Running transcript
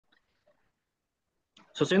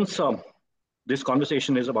So since this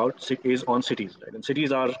conversation is on cities, right? And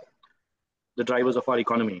cities are the drivers of our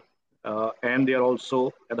economy, and they are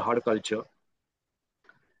also at the heart of culture.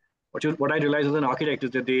 What I realize as an architect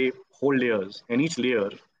is that they hold layers, and each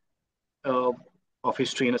layer uh, of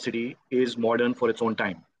history in a city is modern for its own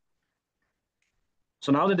time.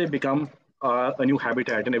 So now that they've become a new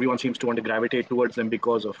habitat, and everyone seems to want to gravitate towards them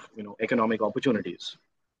because of economic opportunities,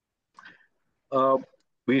 uh,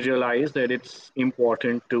 we realize that it's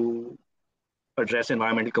important to address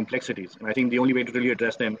environmental complexities. And I think the only way to really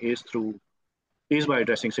address them is by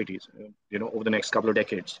addressing cities, over the next couple of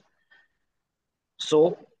decades.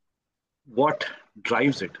 So what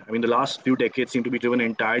drives it? I mean, the last few decades seem to be driven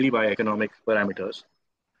entirely by economic parameters.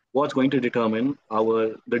 What's going to determine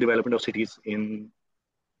the development of cities in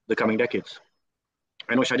the coming decades?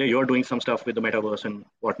 I know, Shajay, you're doing some stuff with the metaverse and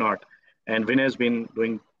whatnot, and Vinay has been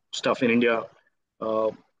doing stuff in India,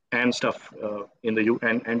 uh, and stuff in the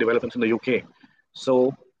and developments in the UK.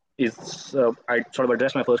 So, I sort of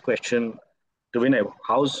address my first question to Vinay.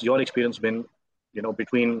 How's your experience been,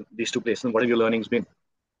 between these two places, and what have your learnings been?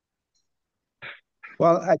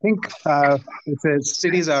 Well, I think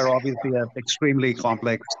cities are obviously an extremely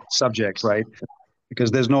complex subject, right?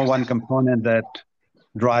 Because there's no one component that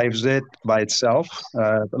drives it by itself.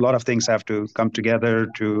 A lot of things have to come together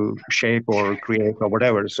to shape or create or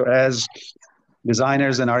whatever. So, as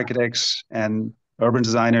designers and architects and urban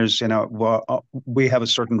designers, we have a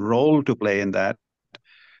certain role to play in that.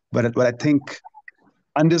 But I think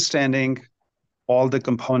understanding all the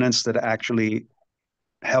components that actually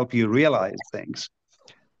help you realize things.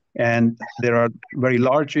 And there are very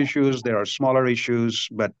large issues, there are smaller issues,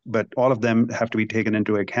 but all of them have to be taken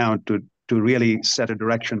into account to really set a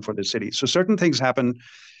direction for the city. So certain things happen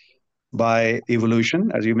by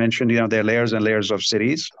evolution, as you mentioned. There are layers and layers of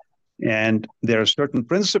cities, and there are certain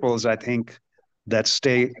principles, I think, that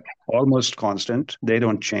stay almost constant. They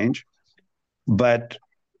don't change, but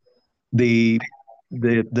the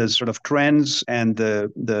the sort of trends and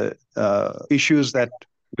the issues that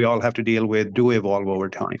we all have to deal with do evolve over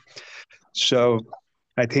time. So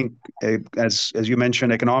I think, as you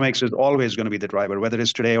mentioned, economics is always going to be the driver, whether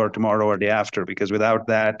it's today or tomorrow or day after, because without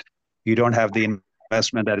that, you don't have the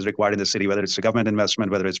investment that is required in the city, whether it's a government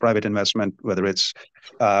investment, whether it's private investment, whether it's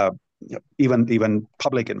uh, even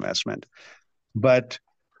public investment. But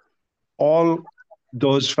all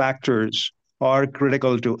those factors are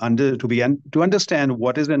critical to understand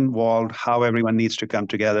what is involved, how everyone needs to come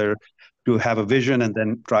together to have a vision and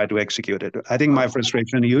then try to execute it. I think my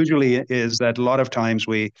frustration usually is that a lot of times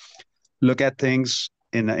we look at things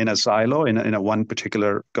in a silo, in a one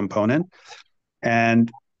particular component,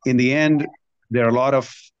 and in the end, there are a lot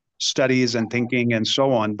of studies and thinking and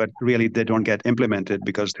so on, but really they don't get implemented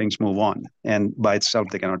because things move on, and by itself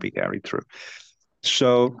they cannot be carried through.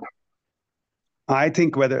 So I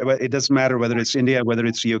think whether it doesn't matter whether it's India, whether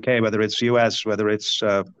it's UK, whether it's US, whether it's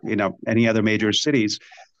any other major cities,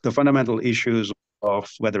 the fundamental issues of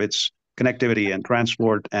whether it's connectivity and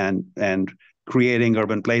transport and creating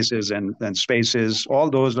urban places and spaces, all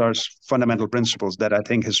those are fundamental principles that I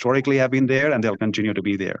think historically have been there and they'll continue to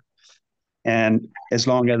be there. And as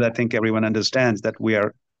long as I think everyone understands that we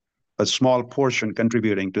are a small portion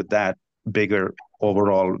contributing to that bigger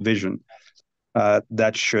overall vision,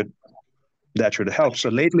 that should help. So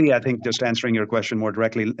lately, I think, just answering your question more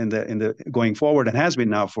directly, in the going forward, and has been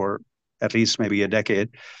now for at least maybe a decade,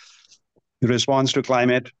 the response to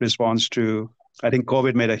climate, I think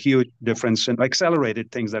COVID made a huge difference and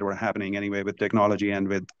accelerated things that were happening anyway with technology and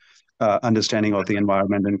with understanding of the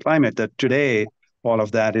environment and climate. That today, all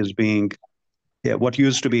of that is being, what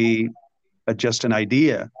used to be just an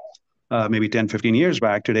idea maybe 10, 15 years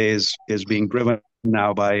back, today is being driven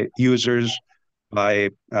now by users, by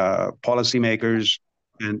policymakers,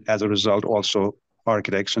 and as a result, also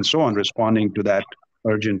architects and so on, responding to that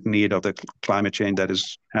urgent need of the climate change that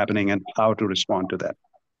is happening and how to respond to that.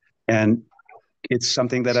 And it's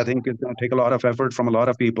something that I think is going to take a lot of effort from a lot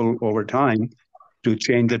of people over time to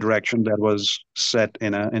change the direction that was set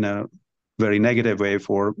in a very negative way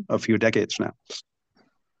for a few decades now.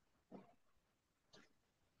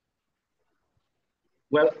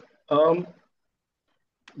 Well,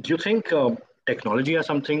 do you think technology has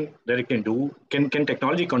something that it can do? Can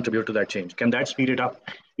technology contribute to that change? Can that speed it up?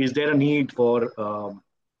 Is there a need for a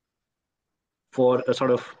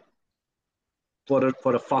sort of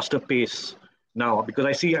for a faster pace now? Because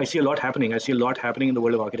I see a lot happening. I see a lot happening in the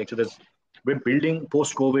world of architecture. We're building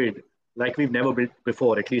post COVID like we've never built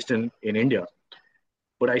before, at least in India.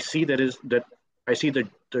 But I see that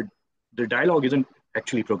the dialogue isn't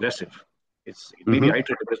actually progressive. It may be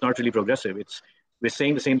iterative, but it's not really progressive. We're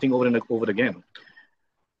saying the same thing over and over again.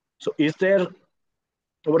 So is there,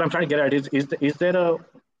 what I'm trying to get at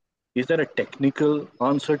is there a technical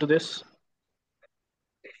answer to this?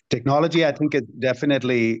 Technology, I think, it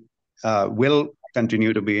definitely will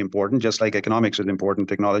continue to be important, just like economics is important.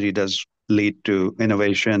 Technology does lead to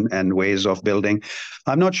innovation and ways of building.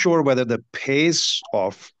 I'm not sure whether the pace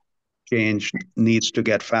of change needs to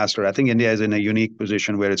get faster. I think India is in a unique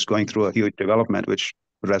position where it's going through a huge development, which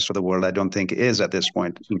the rest of the world I don't think is at this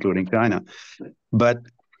point, including China. But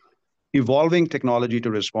evolving technology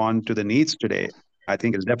to respond to the needs today, I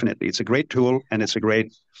think is definitely, it's a great tool, and it's a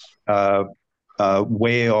great uh,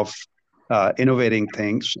 way of innovating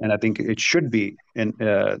things, and I think it should be in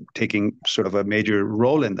taking sort of a major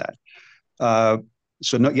role in that. Uh,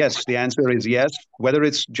 so, no, yes, the answer is yes. Whether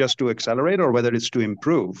it's just to accelerate or whether it's to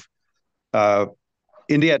improve, uh,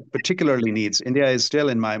 India particularly needs. India is still,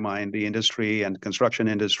 in my mind, the industry and construction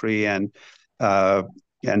industry uh,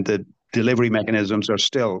 and the delivery mechanisms are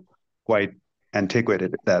still quite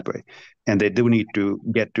antiquated that way, and they do need to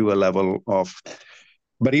get to a level of.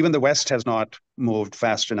 But even the West has not moved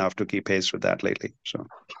fast enough to keep pace with that lately. So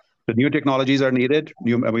the new technologies are needed.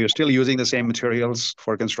 We are still using the same materials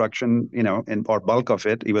for construction, or bulk of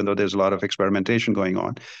it, even though there's a lot of experimentation going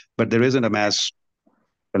on. But there isn't a mass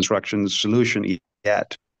construction solution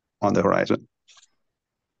yet on the horizon.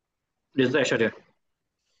 Is there, Shajay?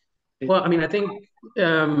 Well, I mean, I think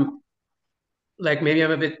like maybe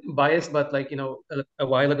I'm a bit biased, but like, a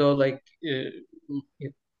while ago, like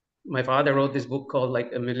my father wrote this book called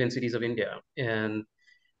like A Million Cities of India. And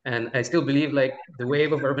I still believe like the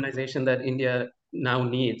wave of urbanization that India now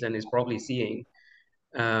needs and is probably seeing,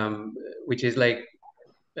 which is like,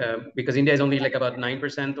 because India is only like about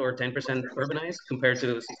 9% or 10% urbanized compared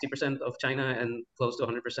to 60% of China and close to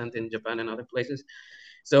 100% in Japan and other places.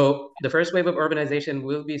 So the first wave of urbanization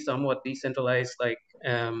will be somewhat decentralized, like,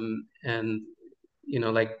 and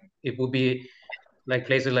like it will be like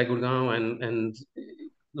places like Gurgaon and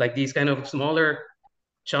like these kind of smaller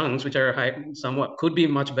chunks, which are somewhat could be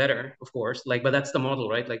much better, of course. Like, but that's the model,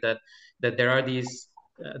 right? Like that there are these.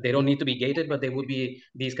 They don't need to be gated, but they would be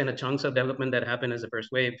these kind of chunks of development that happen as a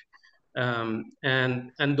first wave,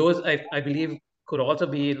 and those I believe could also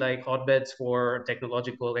be like hotbeds for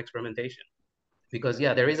technological experimentation, because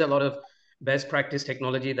yeah, there is a lot of best practice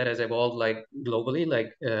technology that has evolved like globally,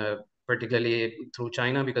 like particularly through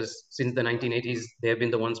China, because since the 1980s they have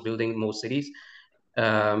been the ones building most cities.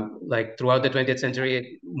 Like throughout the 20th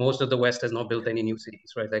century, most of the West has not built any new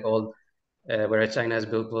cities, right? Like all, whereas China has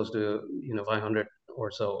built close to 500 or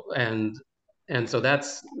so, and so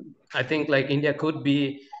that's, I think like India could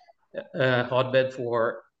be a hotbed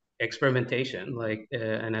for experimentation, like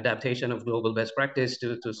an adaptation of global best practice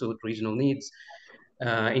to suit regional needs,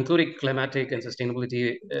 including climatic and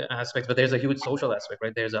sustainability aspects. But there's a huge social aspect,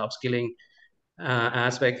 right? There's an upskilling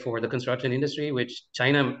aspect for the construction industry, which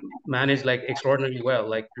China managed like extraordinarily well.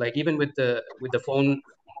 Like even with the phone,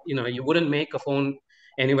 you wouldn't make a phone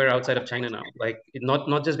anywhere outside of China now. Like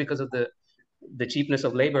not just because of the cheapness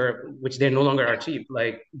of labor, which they no longer are cheap,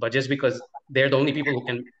 like, but just because they're the only people who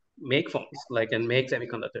can make phones, like, and make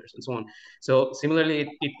semiconductors and so on. So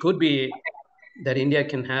similarly, it could be that India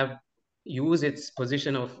can use its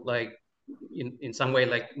position of like in some way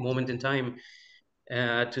like moment in time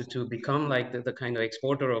to become like the kind of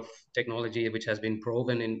exporter of technology, which has been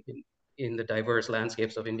proven in the diverse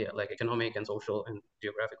landscapes of India, like economic and social and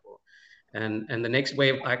geographical. And the next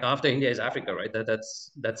wave, like after India, is Africa, right?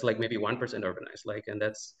 That's like maybe 1% urbanized, like, and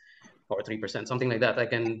that's, or 3%, something like that.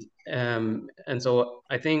 Like, and so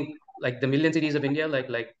I think like the million cities of India,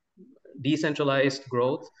 like decentralized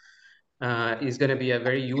growth is going to be a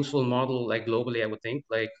very useful model, like globally, I would think,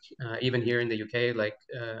 like even here in the UK, like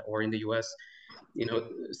or in the US,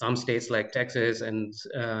 some states like Texas, and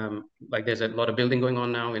like there's a lot of building going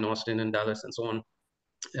on now in Austin and Dallas and so on.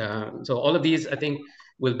 So all of these, I think,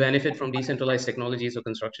 will benefit from decentralized technologies of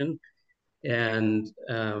construction, and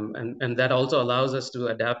that also allows us to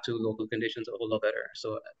adapt to local conditions a whole lot better.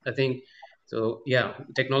 So I think, so yeah,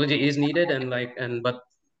 technology is needed, but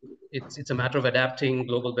it's a matter of adapting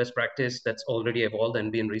global best practice that's already evolved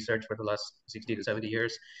and been researched for the last 60 to 70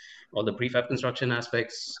 years. All the prefab construction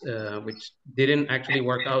aspects, which didn't actually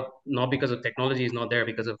work out, not because of technology is not there,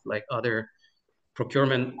 because of like other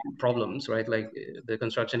procurement problems, right? Like the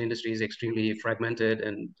construction industry is extremely fragmented,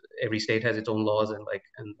 and every state has its own laws, and like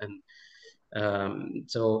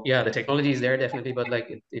so yeah, the technology is there definitely, but like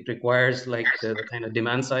it requires like the kind of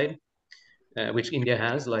demand side, which India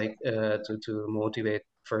has, like to motivate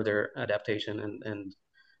further adaptation and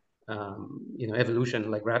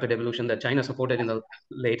evolution, like rapid evolution that China supported in the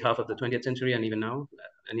late half of the 20th century, and even now,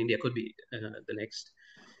 and India could be the next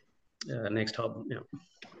hub. Yeah.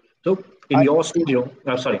 So in I, your studio,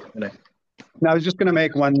 sorry, Vinay. now I was just going to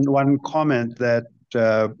make one comment that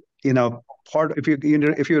you know part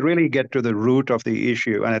if you really get to the root of the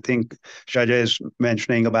issue, and I think Shajay is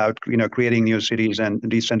mentioning about creating new cities and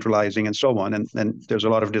decentralizing and so on, and there's a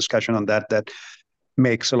lot of discussion on that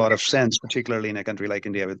makes a lot of sense, particularly in a country like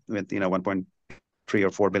India with 1.3 or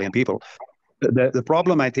 4 billion people. The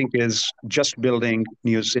problem, I think, is just building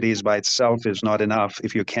new cities by itself is not enough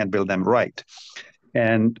if you can't build them right.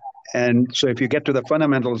 And and so if you get to the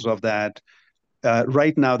fundamentals of that,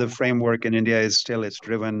 right now the framework in India is still it's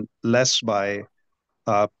driven less by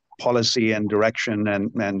uh, policy and direction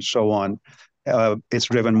and so on. It's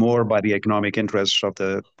driven more by the economic interests of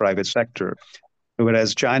the private sector.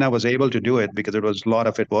 Whereas China was able to do it because a lot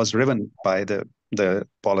of it was driven by the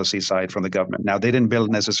policy side from the government. Now they didn't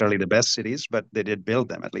build necessarily the best cities, but they did build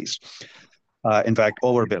them at least. In fact,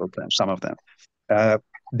 overbuilt them, some of them. Uh,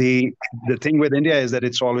 the thing with India is that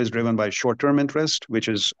it's always driven by short-term interest, which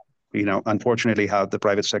is, unfortunately, how the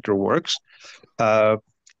private sector works,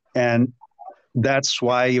 and that's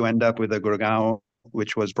why you end up with a Gurgaon,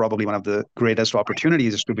 which was probably one of the greatest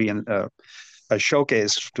opportunities to be in a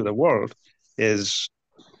showcase to the world, is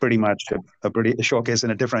pretty much a showcase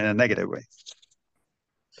in a negative way.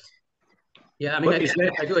 Yeah, I mean,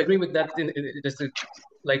 I do agree with that.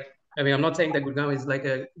 I'm not saying that Gurgaon is like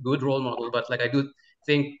a good role model, but like I do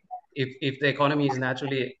think if the economy is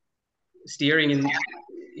naturally steering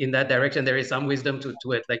in that direction, there is some wisdom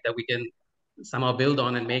to it, like that we can somehow build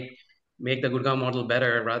on and make the Gurgaon model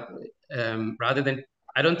better rather than.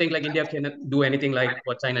 I don't think like India can do anything like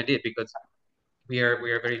what China did, because we are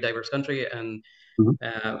a very diverse country, and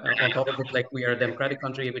on top of it, like we are a democratic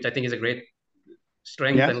country, which I think is a great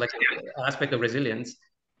strength and like aspect of resilience.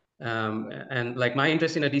 And like my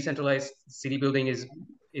interest in a decentralized city building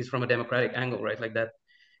is from a democratic angle, right? Like that,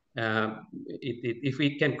 if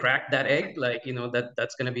we can crack that egg, like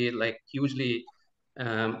that's going to be like hugely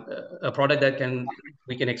a product that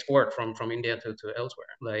we can export from India to elsewhere,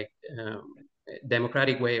 like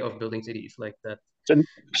democratic way of building cities like that.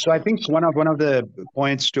 So I think one of the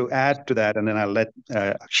points to add to that, and then I'll let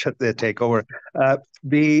Akshat take over.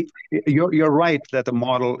 You're right that the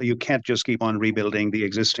model, you can't just keep on rebuilding the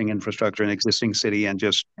existing infrastructure and existing city and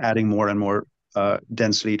just adding more and more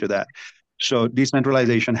density to that. So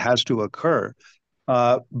decentralization has to occur.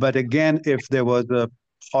 But again, if there was a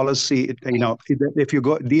policy, if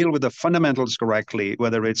you deal with the fundamentals correctly,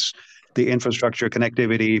 whether it's the infrastructure,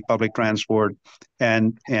 connectivity, public transport,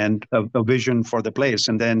 and a vision for the place,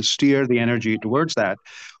 and then steer the energy towards that.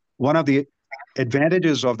 One of the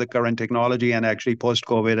advantages of the current technology and actually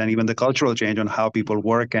post-COVID and even the cultural change on how people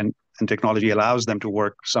work and technology allows them to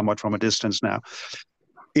work somewhat from a distance now,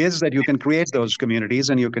 is that you can create those communities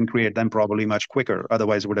and you can create them probably much quicker.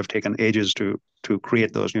 Otherwise, it would have taken ages to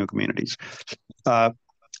create those new communities.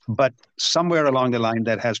 But somewhere along the line,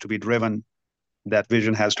 that has to be driven. That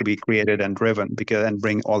vision has to be created and driven and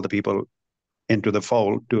bring all the people into the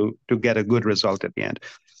fold to get a good result at the end.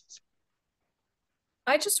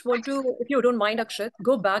 I just want to, if you don't mind, Akshat,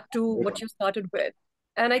 go back to what you started with.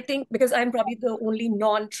 And I think because I'm probably the only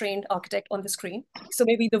non-trained architect on the screen, so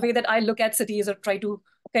maybe the way that I look at cities or try to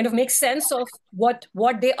kind of make sense of what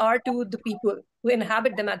they are to the people who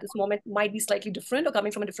inhabit them at this moment might be slightly different or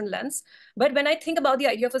coming from a different lens. But when I think about the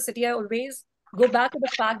idea of a city, I always go back to the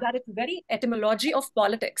fact that its very etymology of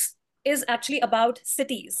politics is actually about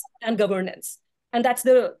cities and governance. And that's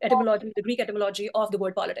the etymology, the Greek etymology of the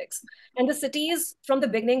word politics. And the cities from the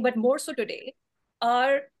beginning, but more so today,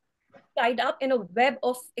 are tied up in a web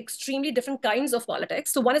of extremely different kinds of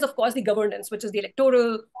politics. So one is, of course, the governance, which is the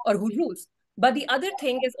electoral or who rules. But the other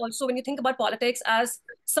thing is also when you think about politics as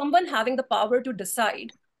someone having the power to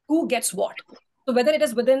decide who gets what. So whether it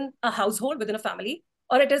is within a household, within a family,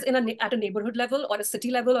 or it is at a neighborhood level or a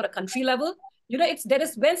city level or a country level, there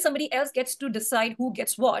is when somebody else gets to decide who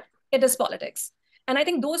gets what, it is politics. And I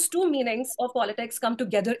think those two meanings of politics come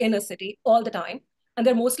together in a city all the time. And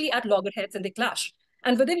they're mostly at loggerheads and they clash.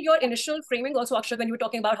 And within your initial framing, also, Akshat, when you were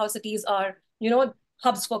talking about how cities are,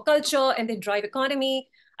 hubs for culture and they drive economy,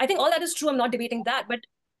 I think all that is true. I'm not debating that. But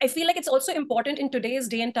I feel like it's also important in today's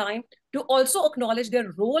day and time to also acknowledge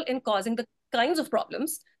their role in causing the kinds of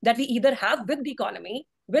problems that we either have with the economy,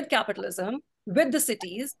 with capitalism, with the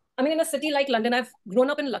cities. I mean, in a city like London, I've grown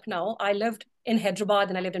up in Lucknow. I lived in Hyderabad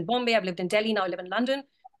and I lived in Bombay. I've lived in Delhi. Now I live in London.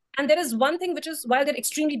 And there is one thing which is, while they're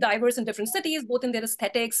extremely diverse in different cities, both in their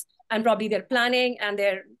aesthetics and probably their planning and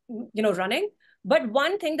their, running. But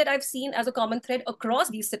one thing that I've seen as a common thread across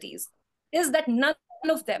these cities is that none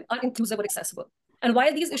of them are inclusive or accessible. And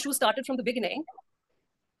while these issues started from the beginning,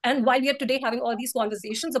 and while we are today having all these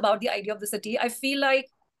conversations about the idea of the city, I feel like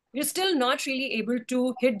you're still not really able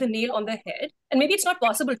to hit the nail on the head. And maybe it's not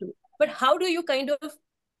possible to, but how do you kind of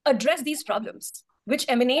address these problems which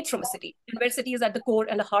emanate from a city and where city is at the core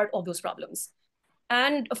and the heart of those problems?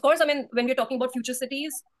 And of course, I mean, when we're talking about future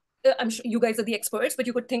cities, I'm sure you guys are the experts, but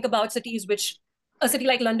you could think about cities which, a city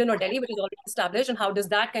like London or Delhi, which is already established, and how does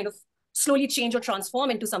that kind of slowly change or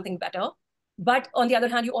transform into something better? But on the other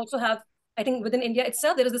hand, you also have, I think within India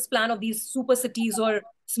itself, there is this plan of these super cities or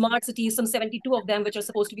smart cities, some 72 of them, which are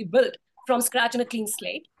supposed to be built from scratch in a clean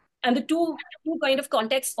slate. And the two kind of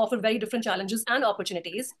contexts offer very different challenges and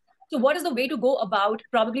opportunities. So what is the way to go about,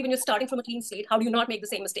 probably when you're starting from a clean slate, how do you not make the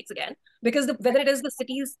same mistakes again? Because whether it is the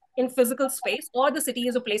cities in physical space or the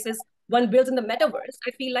cities or places one builds in the metaverse,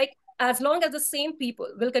 I feel like as long as the same people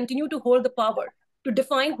will continue to hold the power to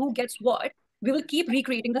define who gets what, we will keep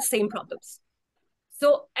recreating the same problems.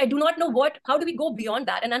 So I do not know how do we go beyond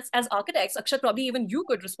that? And as architects, Akshat, probably even you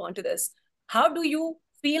could respond to this. How do you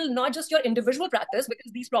feel not just your individual practice,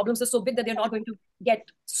 because these problems are so big that they're not going to get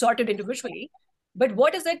sorted individually, but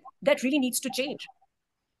what is it that really needs to change?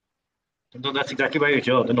 No, that's exactly why you're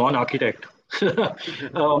here, the non-architect,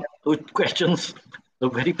 who questions the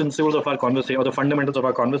very principles of our conversation or the fundamentals of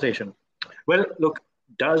our conversation. Well, look,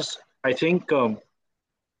 does I think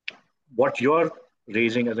what you're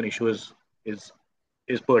raising as an issue is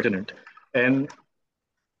is pertinent, and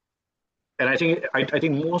I think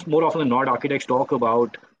more often than not, architects talk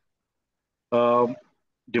about um,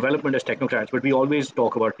 development as technocrats, but we always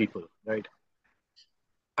talk about people, right?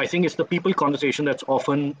 I think it's the people conversation that's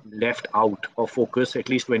often left out of focus, at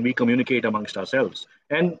least when we communicate amongst ourselves.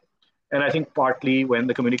 And I think partly when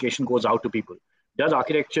the communication goes out to people. Does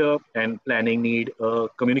architecture and planning need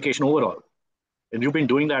communication overall? And you've been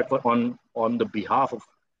doing that on the behalf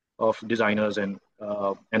of designers and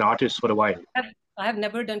artists for a while. I have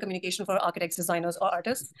never done communication for architects, designers, or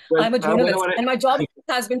artists. Well, I'm a journalist, whenever and my job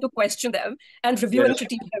has been to question them and review and yes,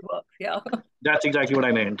 critique their work. Yeah. that's exactly what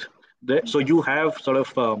I meant. So you have sort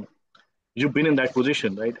of you've been in that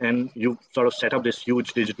position, right? And you've sort of set up this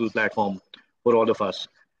huge digital platform for all of us.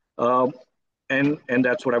 Um, and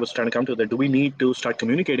that's what I was trying to come to. That do we need to start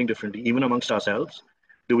communicating differently, even amongst ourselves?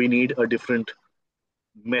 Do we need a different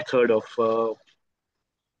method of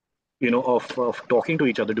of talking to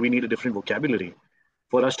each other? Do we need a different vocabulary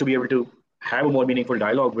for us to be able to have a more meaningful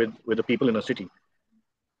dialogue with the people in a city?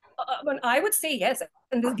 Well, I would say yes.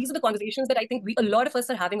 And these are the conversations that I think a lot of us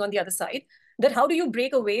are having on the other side. That how do you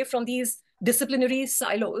break away from these disciplinary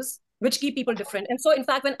silos which keep people different? And so, in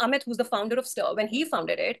fact, when Amit, who's the founder of Stir, when he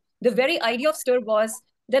founded it, the very idea of Stir was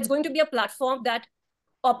that's going to be a platform that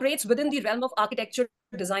operates within the realm of architecture,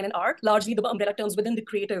 design, and art, largely the umbrella terms within the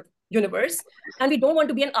creative universe. And we don't want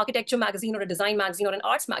to be an architecture magazine or a design magazine or an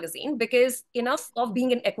arts magazine, because enough of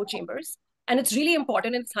being in echo chambers. And it's really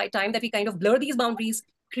important, and it's high time that we kind of blur these boundaries,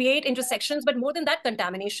 create intersections, but more than that,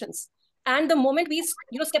 contaminations. And the moment we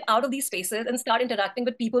step out of these spaces and start interacting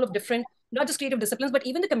with people of different, not just creative disciplines, but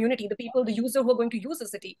even the community, the people, the user who are going to use the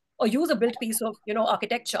city or use a built piece of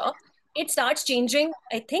architecture, it starts changing,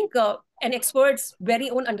 I think, an expert's very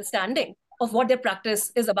own understanding of what their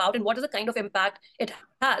practice is about and what is the kind of impact it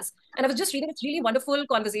has. And I was just reading this really wonderful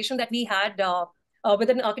conversation that we had with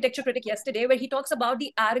an architecture critic yesterday, where he talks about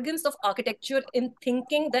the arrogance of architecture in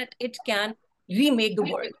thinking that it can remake the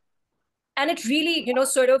world. And it really,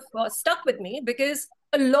 sort of stuck with me, because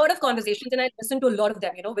a lot of conversations, and I listen to a lot of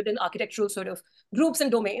them, within architectural sort of groups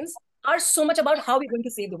and domains, are so much about how we're going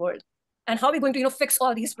to save the world and how we're going to, fix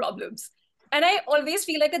all these problems. And I always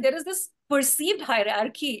feel like that there is this perceived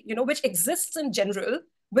hierarchy, which exists in general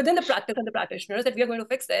within the practice and the practitioners, that we are going to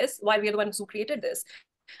fix this while we are the ones who created this.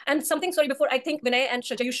 And something, sorry, before I think Vinay and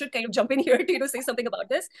Shajay, you should kind of jump in here to say something about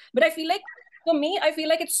this. But I feel like, for me, I feel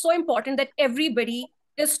like it's so important that everybody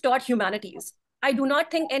is taught humanities. I do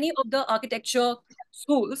not think any of the architecture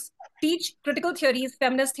schools teach critical theories,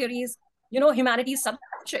 feminist theories, humanities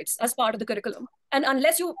subjects as part of the curriculum. And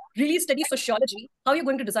unless you really study sociology, how are you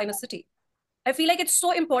going to design a city? I feel like it's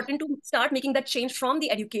so important to start making that change from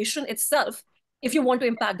the education itself if you want to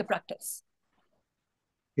impact the practice.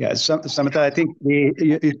 Yeah, Samantha, I think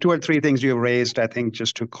the two or three things you raised, I think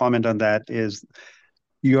just to comment on that is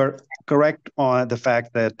you're correct on the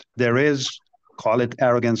fact that there is, call it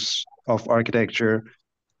arrogance of architecture,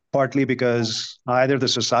 partly because either the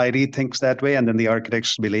society thinks that way and then the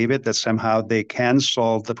architects believe it, that somehow they can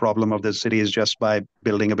solve the problem of the cities just by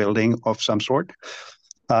building a building of some sort.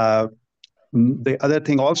 The other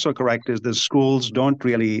thing also correct is the schools don't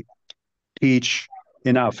really teach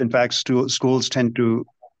enough. In fact, schools tend to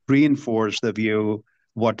reinforce the view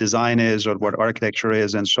what design is or what architecture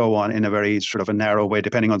is and so on in a very sort of a narrow way,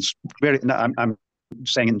 depending on very. I'm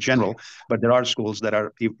saying in general, but there are schools that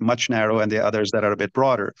are much narrow and there are others that are a bit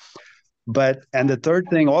broader. And the third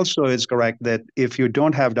thing also is correct, that if you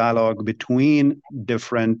don't have dialogue between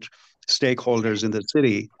different stakeholders in the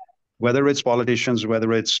city, whether it's politicians,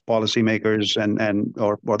 whether it's policymakers,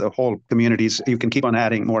 or the whole communities, you can keep on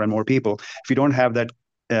adding more and more people. If you don't have that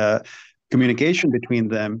communication between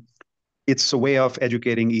them, it's a way of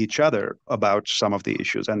educating each other about some of the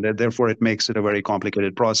issues, and therefore it makes it a very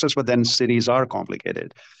complicated process. But then cities are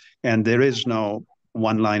complicated, and there is no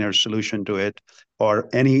one-liner solution to it, or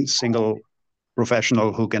any single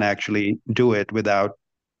professional who can actually do it without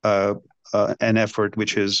an effort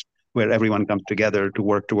which is where everyone comes together to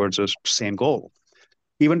work towards a same goal.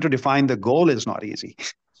 Even to define the goal is not easy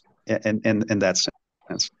in that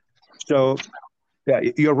sense. So yeah,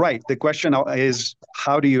 you're right. The question is,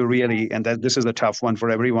 how do you really, and that this is a tough one for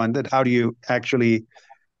everyone, that how do you actually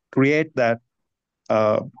create that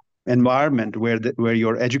environment where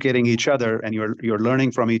you're educating each other and you're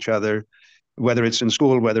learning from each other, whether it's in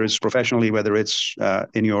school, whether it's professionally, whether it's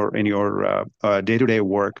in your day-to-day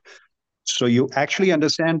work. So you actually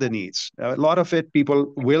understand the needs. A lot of it,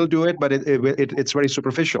 people will do it, but it's very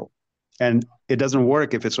superficial, and it doesn't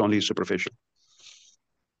work if it's only superficial.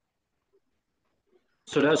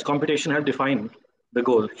 So does computation help define the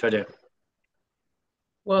goal, Shajay?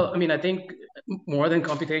 Well, I mean, I think more than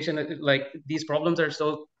computation, like these problems are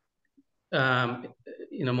so,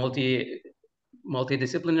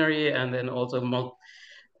 multidisciplinary, and then also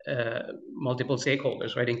multiple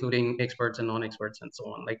stakeholders, right, including experts and non-experts and so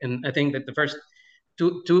on. Like, and I think that the first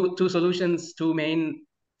two solutions, two main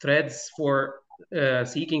threads for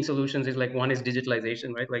seeking solutions is like, one is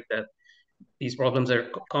digitalization, right? Like that these problems are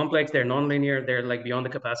complex, they're nonlinear, they're like beyond the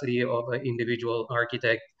capacity of an individual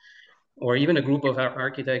architect or even a group of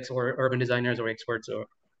architects or urban designers or experts or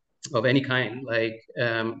of any kind. Like,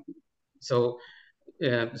 so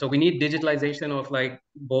we need digitalization of like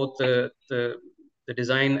both the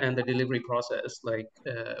design and the delivery process, like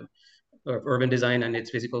of urban design and its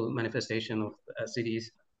physical manifestation of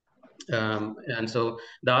cities. And so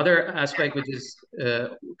the other aspect, which is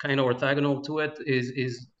kind of orthogonal to it,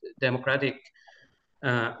 is democratic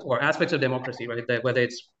or aspects of democracy, right? That whether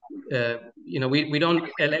it's we don't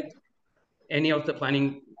elect any of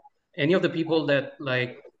the people that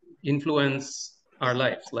like influence our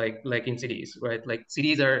lives, like in cities, right? Like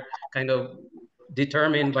cities are kind of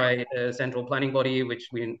determined by a central planning body, which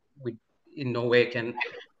we in no way can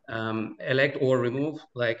elect or remove,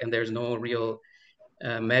 like, and there's no real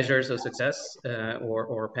measures of success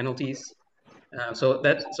or penalties. So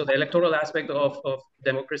the electoral aspect of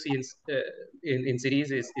democracy in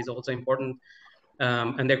cities is also important.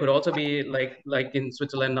 And there could also be like in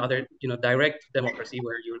Switzerland, other direct democracy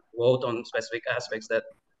where you vote on specific aspects that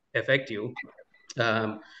affect you.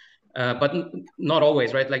 But not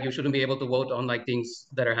always, right? Like you shouldn't be able to vote on like things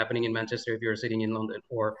that are happening in Manchester if you're sitting in London,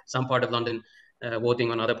 or some part of London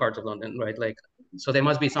voting on other parts of London, right? Like, so there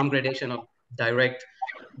must be some gradation of direct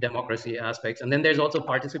democracy aspects. And then there's also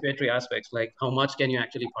participatory aspects, like how much can you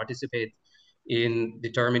actually participate in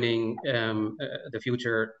determining the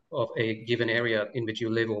future of a given area in which you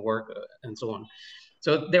live or work, and so on.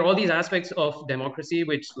 So there are all these aspects of democracy,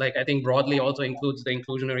 which, like, I think broadly also includes the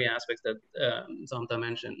inclusionary aspects that Samta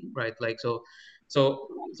mentioned, right? Like, so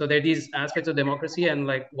there are these aspects of democracy, and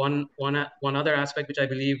like one other aspect which I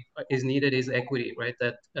believe is needed is equity, right?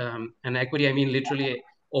 That and equity, I mean literally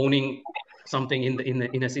owning something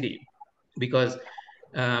in a city, because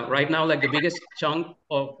right now, like the biggest chunk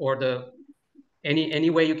of, or the any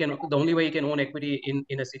way you can, the only way you can own equity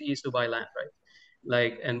in a city is to buy land, right?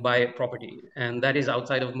 Like, and buy property, and that is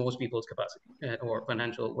outside of most people's capacity or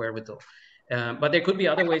financial wherewithal. But there could be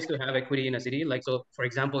other ways to have equity in a city. Like, so for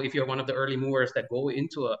example, if you're one of the early movers that go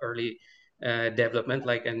into a early development,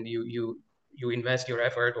 like, and you invest your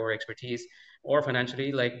effort or expertise or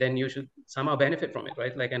financially, like, then you should somehow benefit from it,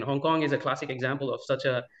 right? Like, and Hong Kong is a classic example of such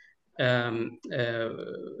a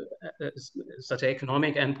such an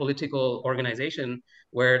economic and political organization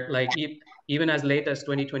where, like, even as late as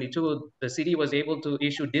 2022, the city was able to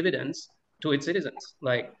issue dividends to its citizens.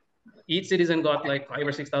 Like, each citizen got like $5,000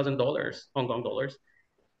 or $6,000 Hong Kong dollars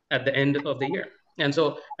at the end of the year. And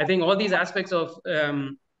so I think all these aspects of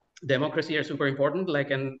democracy are super important.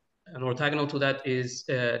 Like, and orthogonal to that is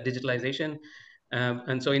digitalization.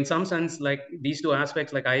 And so in some sense, like these two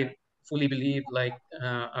aspects, like I fully believe, like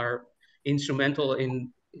are instrumental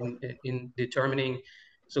in determining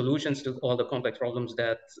solutions to all the complex problems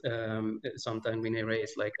that sometimes we may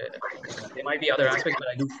raise. Like there might be other aspects, but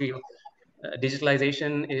I do feel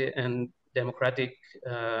digitalization and democratic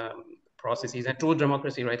processes and true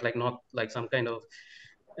democracy, right? Like not like some kind of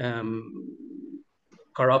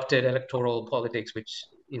corrupted electoral politics, which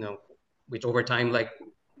which over time, like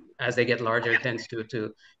as they get larger, tends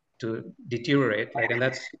to deteriorate. Like, and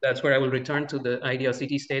that's where I will return to the idea of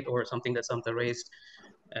city-state, or something that Samta raised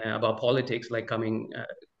about politics, like coming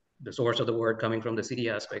the source of the word coming from the city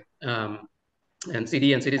aspect. And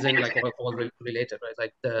city and citizen, like all related, right?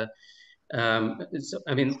 Like so,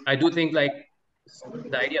 I mean, I do think like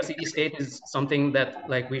the idea of city-state is something that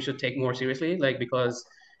like we should take more seriously, like because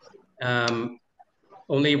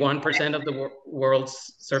only 1% of the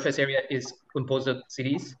world's surface area is composed of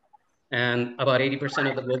cities, and about 80%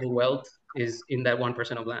 of the global wealth is in that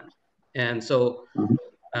 1% of land. And so,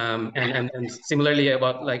 and similarly,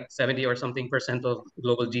 about like 70 or something percent of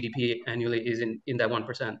global GDP annually is in that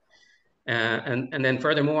 1%. And then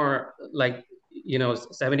furthermore, like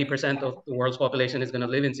 70% of the world's population is going to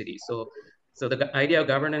live in cities. So the idea of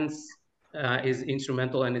governance is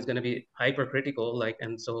instrumental and is going to be hypercritical. Like,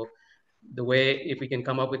 and so the way, if we can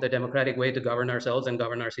come up with a democratic way to govern ourselves and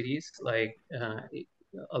govern our cities, like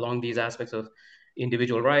along these aspects of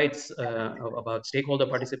individual rights, about stakeholder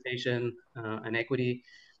participation and equity,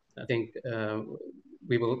 I think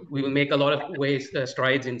we will make a lot of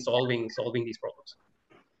strides in solving these problems.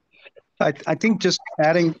 I think just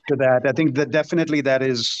adding to that, I think that definitely that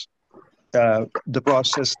is the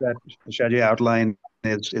process that Shajay outlined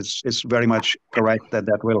is very much correct, that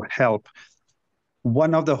will help.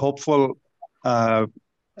 One of the hopeful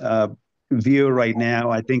view right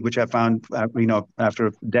now, I think, which I found,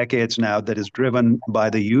 after decades now, that is driven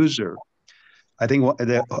by the user. I think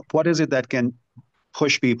what is it that can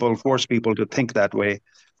push people, force people to think that way?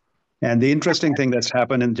 And the interesting thing that's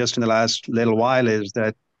happened in the last little while is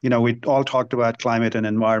that, we all talked about climate and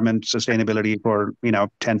environment sustainability for,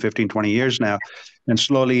 10, 15, 20 years now. And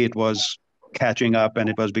slowly it was catching up and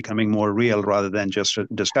it was becoming more real rather than just a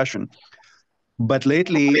discussion. But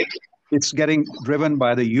lately, it's getting driven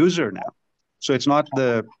by the user now. So it's not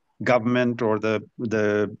the government or the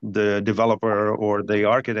developer or the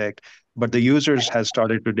architect, but the users has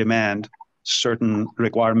started to demand certain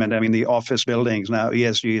requirement. I mean, the office buildings now,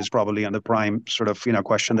 ESG is probably on the prime sort of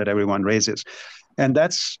question that everyone raises, and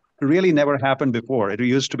that's really never happened before. It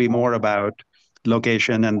used to be more about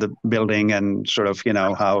location and the building and sort of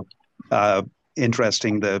how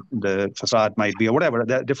interesting the facade might be or whatever,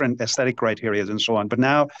 the different aesthetic criteria and so on. But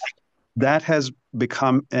now that has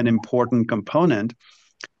become an important component.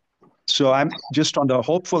 So I'm just on the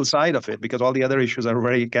hopeful side of it, because all the other issues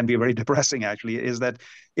can be very depressing, actually, is that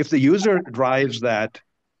if the user drives that,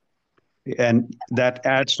 and that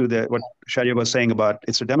adds to what Shajay was saying about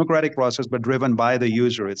it's a democratic process, but driven by the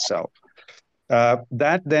user itself,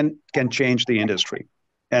 that then can change the industry.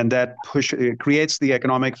 And that creates the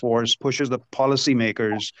economic force, pushes the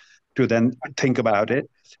policymakers to then think about it.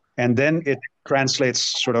 And then it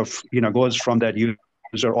translates sort of, goes from that user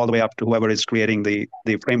all the way up to whoever is creating the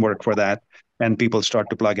framework for that. And people start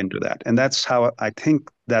to plug into that. And that's how I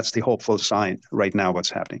think that's the hopeful sign right now,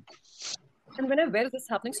 what's happening. And where is this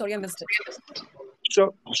happening? Sorry, I missed it.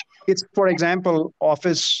 So it's, for example,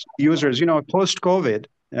 office users, post-COVID,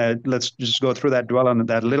 let's just go through that, dwell on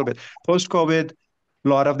that a little bit. Post-COVID, a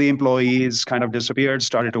lot of the employees kind of disappeared,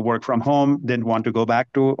 started to work from home, didn't want to go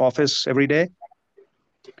back to office every day.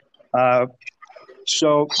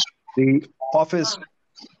 So the office,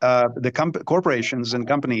 corporations and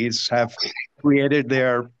companies have created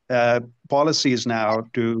their policies now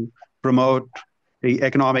to promote the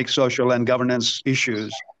economic, social, and governance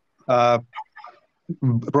issues,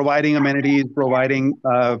 providing amenities, providing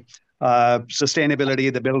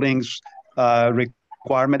sustainability, the buildings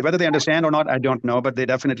requirement. Whether they understand or not, I don't know, but they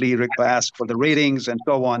definitely ask for the ratings and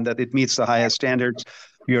so on, that it meets the highest standards.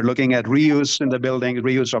 You're looking at reuse in the building,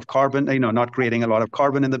 reuse of carbon, not creating a lot of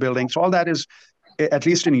carbon in the building. So all that is, at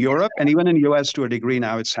least in Europe and even in the US to a degree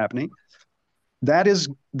now, it's happening. That is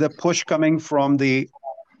the push coming from the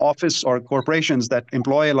office or corporations that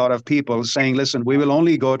employ a lot of people, saying, listen, we will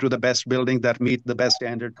only go to the best building that meet the best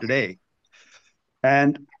standard today.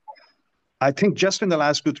 And I think just in the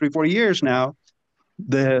last 2, 3, 4 years now,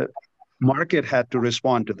 the market had to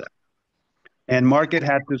respond to that. And market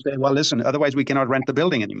had to say, well, listen, otherwise we cannot rent the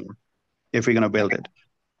building anymore if we're going to build it.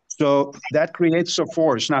 So that creates a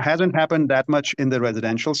force. Now, hasn't happened that much in the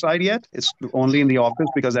residential side yet. It's only in the office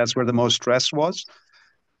because that's where the most stress was.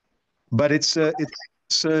 But it's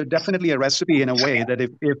definitely a recipe in a way that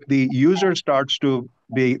if the user starts to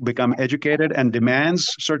become educated and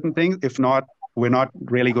demands certain things, if not, we're not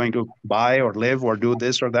really going to buy or live or do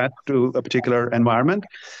this or that to a particular environment.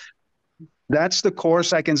 That's the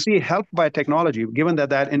course I can see, helped by technology, given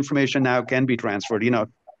that information now can be transferred.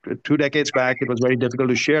 2 decades back, it was very difficult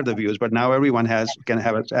to share the views, but now everyone can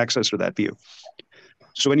have access to that view.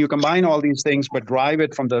 So when you combine all these things but drive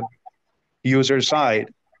it from the user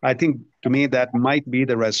side, I think to me that might be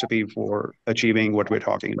the recipe for achieving what we're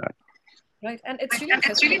talking about. Right. And it's really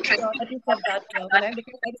interesting that you said that, Vinay,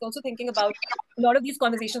 because I was also thinking about a lot of these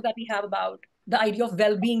conversations that we have about the idea of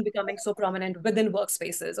well-being becoming so prominent within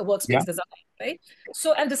workspaces or Yeah. workspace design, right?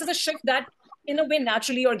 So, and this is a shift that in a way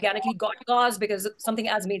naturally, organically got caused because something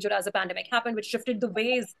as major as a pandemic happened, which shifted the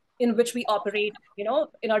ways in which we operate, in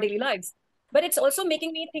our daily lives. But it's also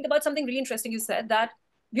making me think about something really interesting you said, that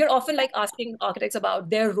we're often like asking architects about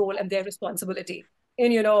their role and their responsibility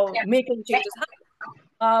in, making changes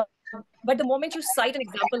happen. But the moment you cite an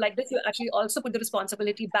example like this, you actually also put the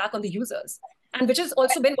responsibility back on the users. And which has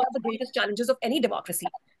also been one of the greatest challenges of any democracy,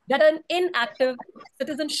 that an inactive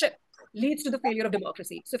citizenship leads to the failure of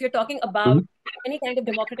democracy. So if you're talking about Mhm. any kind of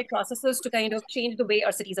democratic processes to kind of change the way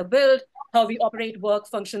our cities are built, how we operate, work,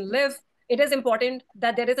 function, live, it is important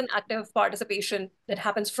that there is an active participation that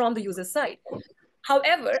happens from the user side.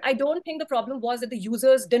 However, I don't think the problem was that the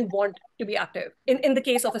users didn't want to be active, in the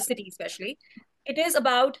case of a city, especially. It is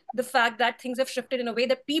about the fact that things have shifted in a way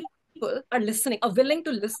that people are listening, are willing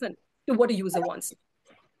to listen to what a user wants.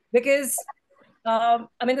 Because, I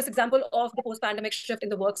mean, this example of the post pandemic shift in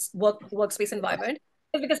the workspace environment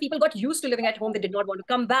is because people got used to living at home. They did not want to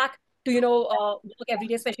come back to, work every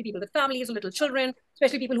day, especially people with families or little children,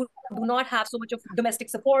 especially people who do not have so much of domestic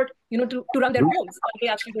support, to run their Mhm. homes while they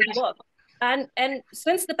actually go to work. And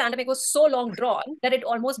since the pandemic was so long drawn that it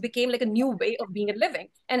almost became like a new way of being and living,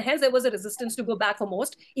 and hence there was a resistance to go back for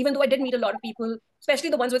most. Even though I did meet a lot of people, especially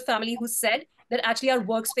the ones with family, who said that actually our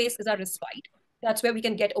workspace is our respite. That's where we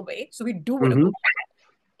can get away. So we do want to go Mhm. back.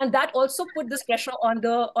 And that also put this pressure on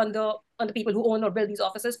the people who own or build these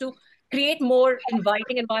offices to create more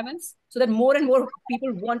inviting environments, so that more and more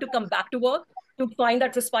people want to come back to work, to find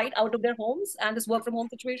that respite out of their homes and this work from home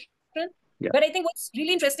situation. But Yeah. I think what's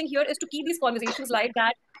really interesting here is to keep these conversations like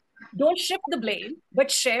that. Don't shift the blame, but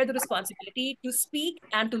share the responsibility to speak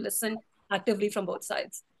and to listen actively from both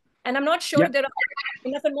sides. And I'm not sure Yeah. if there are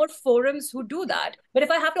enough and more forums who do that. But if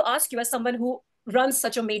I have to ask you, as someone who runs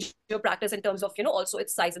such a major practice in terms of, also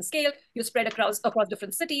its size and scale, you spread across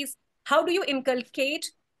different cities. How do you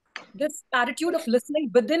inculcate this attitude of listening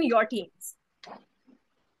within your teams?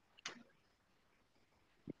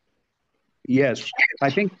 Yes, I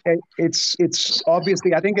think it's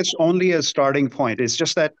obviously, I think it's only a starting point. It's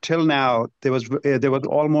just that till now there was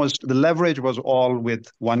almost, the leverage was all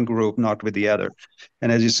with one group, not with the other.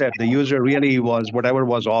 And as you said, the user really was whatever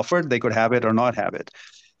was offered, they could have it or not have it.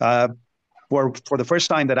 Uh, for the first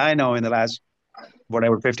time that I know in the last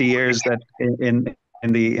whatever 50 years that in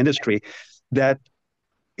the industry, that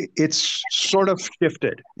it's sort of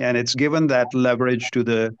shifted and it's given that leverage to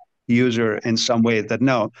the user in some way, that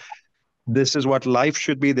no, this is what life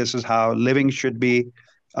should be, this is how living should be.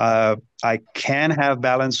 I can have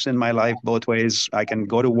balance in my life both ways. I can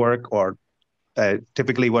go to work, or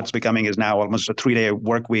typically what's becoming is now almost a 3-day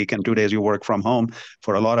work week and 2 days you work from home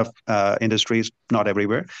for a lot of industries, not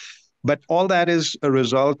everywhere. But all that is a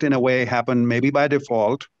result, in a way, happened maybe by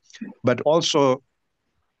default, but also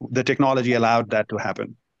the technology allowed that to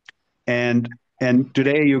happen. And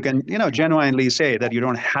today you can, genuinely say that you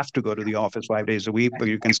don't have to go to the office 5 days a week, but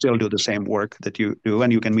you can still do the same work that you do,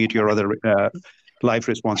 and you can meet your other life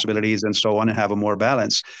responsibilities and so on, and have a more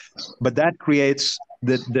balance. But that creates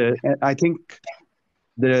the I think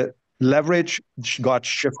the leverage got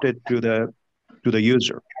shifted to the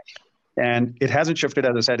user. And it hasn't shifted,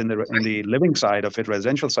 as I said, in the living side of it,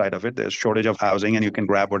 residential side of it. There's shortage of housing, and you can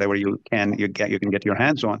grab whatever you can get your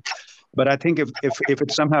hands on. But I think if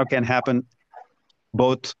it somehow can happen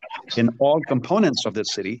both in all components of the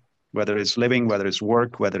city, whether it's living, whether it's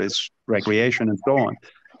work, whether it's recreation, and so on,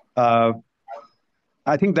 uh,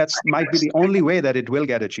 I think that's might be the only way that it will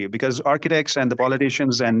get achieved, because architects and the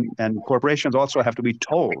politicians and corporations also have to be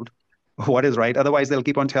told what is right. Otherwise, they'll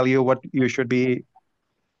keep on telling you what you should be,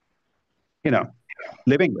 you know,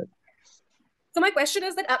 living with. So my question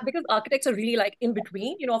is that because architects are really like in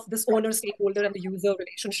between, of this owner, stakeholder, and the user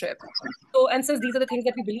relationship. So, and since these are the things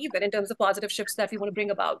that we believe in terms of positive shifts that we want to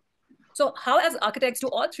bring about. So, how, as architects, do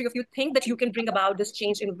all three of you think that you can bring about this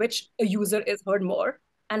change in which a user is heard more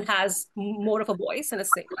and has more of a voice and a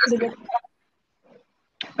say?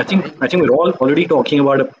 I think we're all already talking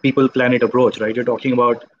about a people planet approach, right? You're talking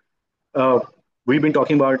about uh, we've been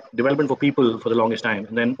talking about development for people for the longest time,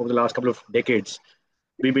 and then over the last couple of decades,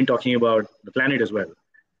 we've been talking about the planet as well.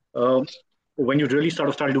 Um, when you really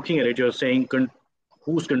start looking at it, you're saying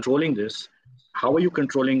who's controlling this? How are you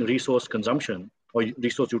controlling resource consumption or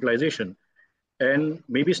resource utilization? And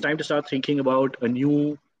maybe it's time to start thinking about a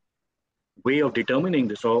new way of determining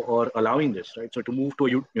this, or allowing this, right? So to move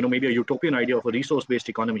to maybe a utopian idea of a resource-based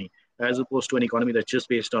economy, as opposed to an economy that's just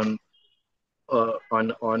based on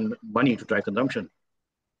money to drive consumption.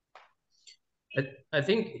 I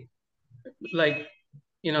think, like,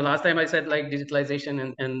 last time I said like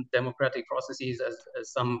digitalization and democratic processes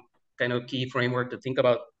as some kind of key framework to think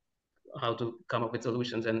about how to come up with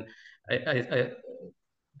solutions. And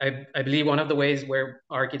I believe one of the ways where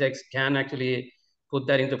architects can actually put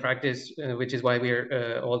that into practice, which is why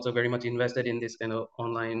we're also very much invested in this kind of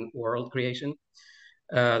online world creation,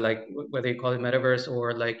 like whether you call it metaverse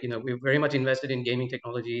or like, we're very much invested in gaming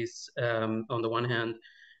technologies on the one hand,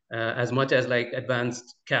 as much as like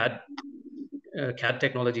advanced CAD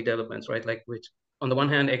technology developments, right? Like, which on the one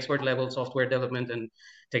hand, expert level software development and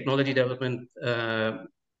technology development,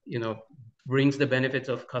 brings the benefits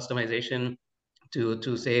of customization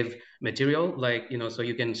to save material, like, so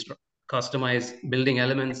you can customize building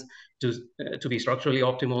elements to be structurally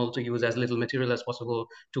optimal, to use as little material as possible,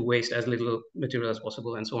 to waste as little material as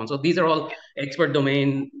possible, and so on. So these are all expert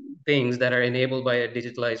domain things that are enabled by a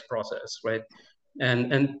digitalized process, right?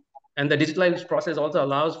 And the digitalized process also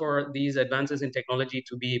allows for these advances in technology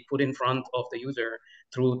to be put in front of the user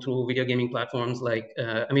through video gaming platforms. Like,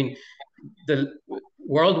 I mean, the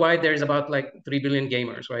worldwide there's about like 3 billion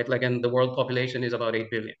gamers, right? Like, and the world population is about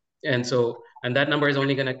 8 billion. And that number is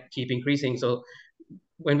only going to keep increasing. So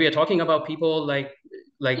when we are talking about people like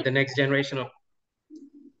the next generation of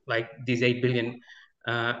like these 8 billion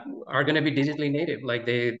are going to be digitally native. Like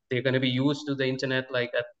they're going to be used to the internet,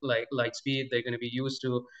 like at like light speed. They're going to be used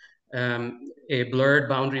to a blurred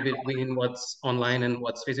boundary between what's online and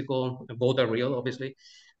what's physical. Both are real, obviously.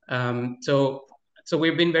 So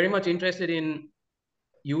we've been very much interested in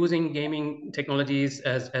using gaming technologies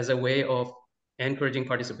as a way of encouraging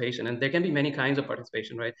participation. And there can be many kinds of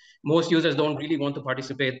participation, right? Most users don't really want to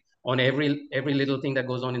participate on every little thing that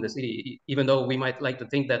goes on in the city, even though we might like to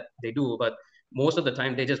think that they do. But most of the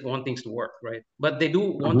time they just want things to work, right? But they do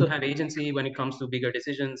want to have agency when it comes to bigger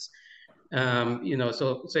decisions. So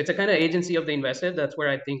it's a kind of agency of the investor. That's where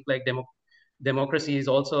I think like democracy is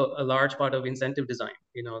also a large part of incentive design.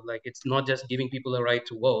 Like it's not just giving people a right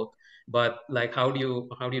to vote, but like how do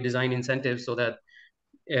you design incentives so that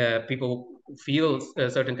people feel a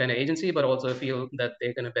certain kind of agency, but also feel that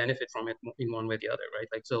they're going to benefit from it in one way or the other, right?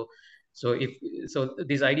 Like so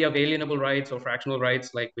this idea of alienable rights or fractional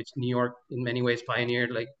rights, like which New York in many ways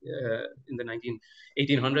pioneered, like in the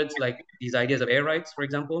 1800s, like these ideas of air rights, for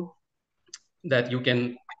example, that you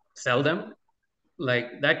can sell them,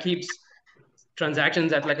 like that keeps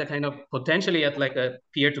transactions at like a kind of potentially at like a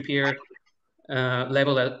peer-to-peer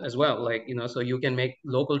level as well. Like, so you can make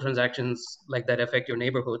local transactions like that affect your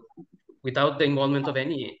neighborhood without the involvement of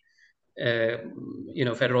any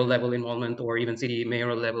federal level involvement or even city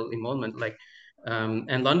mayoral level involvement. Like,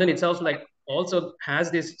 and London itself like also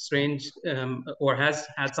has this strange or has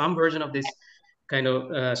had some version of this kind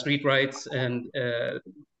of street rights and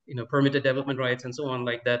permitted development rights and so on,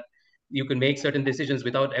 like that you can make certain decisions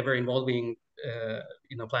without ever involving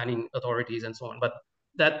planning authorities and so on. But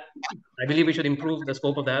that, I believe we should improve the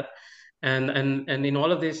scope of that. And in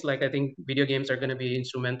all of this, like I think video games are going to be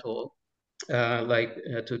instrumental,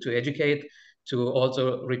 to educate, to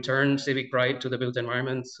also return civic pride to the built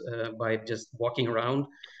environments by just walking around.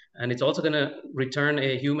 And it's also going to return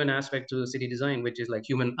a human aspect to city design, which is like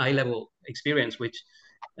human eye level experience, which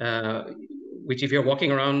if you're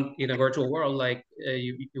walking around in a virtual world, like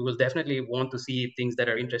you will definitely want to see things that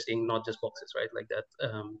are interesting, not just boxes, right? Like that.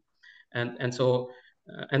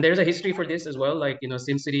 And there's a history for this as well. Like,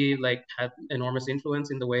 SimCity like had enormous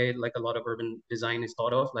influence in the way like a lot of urban design is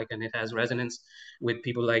thought of, like, and it has resonance with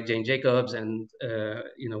people like Jane Jacobs and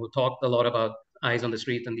who talked a lot about eyes on the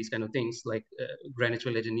street and these kind of things, like Greenwich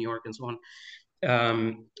Village in New York and so on.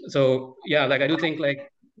 So yeah, like I do think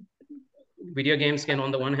like video games can,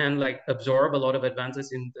 on the one hand, like absorb a lot of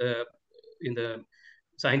advances in the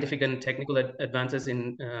scientific and technical advances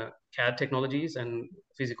in CAD technologies and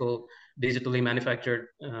physical, digitally manufactured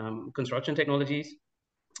construction technologies,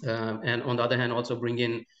 and on the other hand, also bring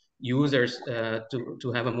in users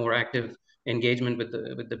to have a more active engagement with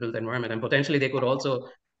the built environment. And potentially, they could also,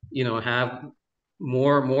 have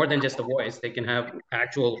more than just a voice. They can have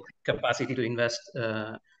actual capacity to invest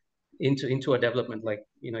into a development. Like,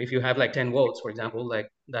 if you have like 10 votes, for example, like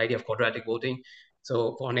the idea of quadratic voting.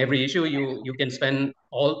 So on every issue, you can spend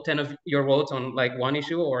all 10 of your votes on like one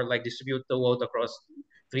issue, or like distribute the vote across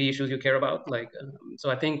 3 issues you care about. Like,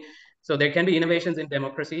 so I think, so there can be innovations in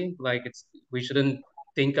democracy. Like we shouldn't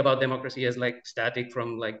think about democracy as like static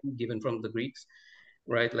from like given from the Greeks,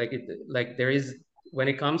 right? Like there is when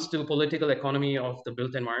it comes to political economy of the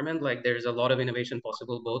built environment, like there's a lot of innovation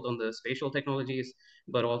possible both on the spatial technologies,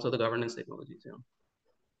 but also the governance technologies. Yeah.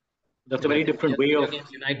 That's a very different way video of games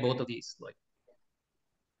unite both of these. Like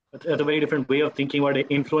that's a very different way of thinking about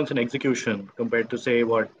influence and execution compared to say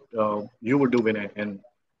what you would do, Vinay. And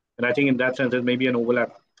I think in that sense, there may be an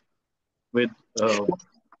overlap with.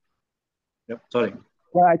 Sorry.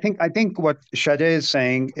 Well, I think what Shajay is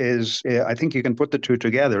saying is, I think you can put the two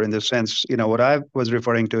together in the sense, what I was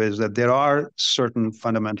referring to is that there are certain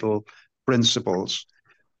fundamental principles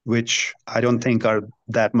which I don't think are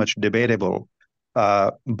that much debatable,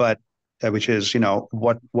 but which is,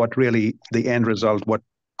 what really the end result, what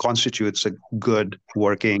constitutes a good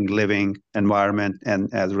working, living environment,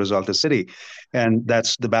 and as a result, a city. And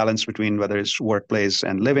that's the balance between whether it's workplace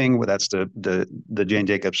and living. That's the Jane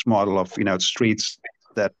Jacobs model of, streets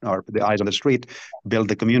that are the eyes on the street, build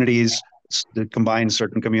the communities, combine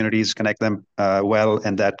certain communities, connect them well,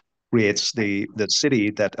 and that creates the city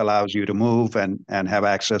that allows you to move and have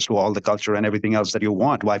access to all the culture and everything else that you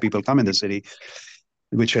want. Why people come in the city,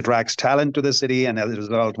 which attracts talent to the city, and as a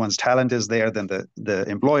result, once talent is there, then the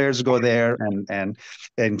employers go there. And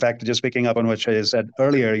in fact, just picking up on what Shay said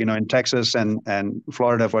earlier, in Texas and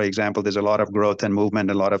Florida, for example, there's a lot of growth and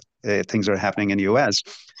movement. A lot of things are happening in the U.S.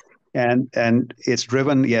 And it's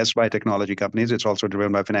driven, yes, by technology companies. It's also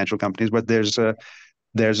driven by financial companies, but there's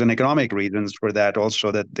an economic reasons for that also,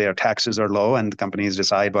 that their taxes are low and the companies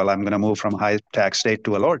decide, well, I'm going to move from high tax state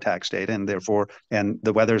to a lower tax state, and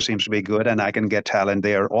the weather seems to be good and I can get talent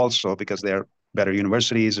there also because they're better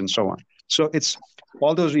universities and so on. So it's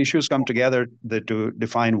all those issues come together to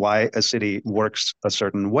define why a city works a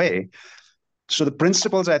certain way. So the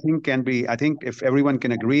principles, I think if everyone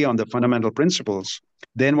can agree on the fundamental principles,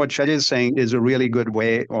 then what Shajay is saying is a really good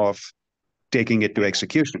way of taking it to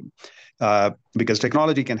execution. Because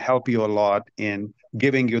technology can help you a lot in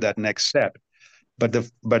giving you that next step.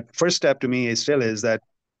 But first step to me is that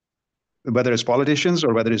whether it's politicians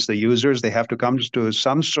or whether it's the users, they have to come to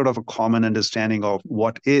some sort of a common understanding of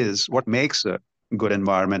what makes a good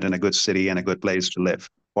environment and a good city and a good place to live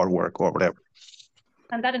or work or whatever.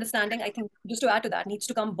 And that understanding, I think, just to add to that, needs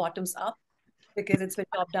to come bottoms up, because it's been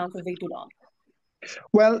top down for way too long.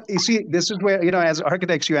 Well, you see, this is where, as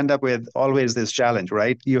architects, you end up with always this challenge,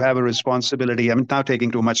 right? You have a responsibility. I'm now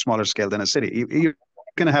taking to a much smaller scale than a city. You're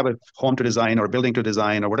going to have a home to design or building to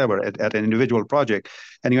design or whatever at an individual project.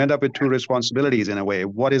 And you end up with two responsibilities in a way.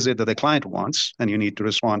 What is it that the client wants? And you need to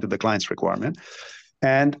respond to the client's requirement.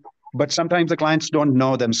 But sometimes the clients don't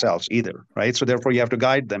know themselves either, right? So therefore, you have to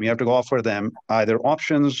guide them. You have to offer them either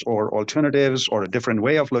options or alternatives or a different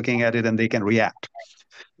way of looking at it, and they can react.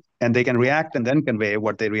 And they can react and then convey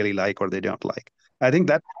what they really like or they don't like. I think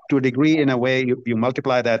that, to a degree, in a way, you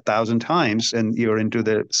multiply that 1,000 times and you're into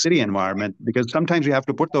the city environment, because sometimes you have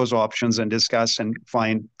to put those options and discuss and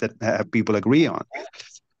find that people agree on.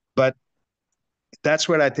 But that's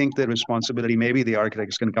where I think the responsibility maybe the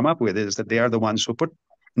architects can come up with is that they are the ones who put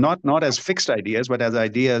not as fixed ideas, but as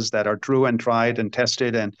ideas that are true and tried and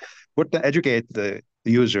tested, and educate the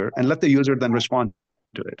user and let the user then respond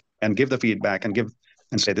to it and give the feedback and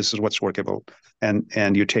say, this is what's workable,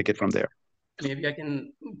 and you take it from there. Maybe I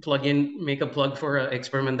can make a plug for an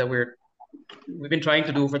experiment that we've been trying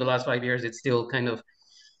to do for the last 5 years. It's still kind of,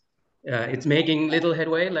 it's making little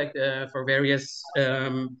headway, like for various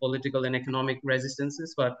political and economic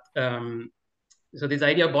resistances. But so this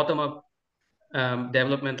idea of bottom-up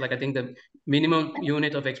development, like I think the minimum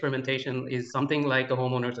unit of experimentation is something like a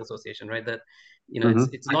homeowners association, right? That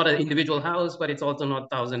it's not an individual house, but it's also not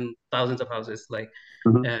thousands of houses. Like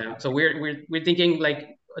so we're thinking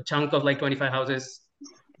like a chunk of like 25 houses,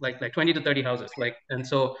 like 20 to 30 houses, like. And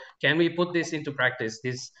so can we put this into practice,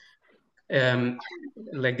 this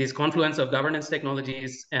like this confluence of governance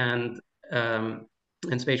technologies and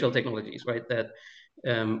spatial technologies, right? That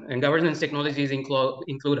and governance technologies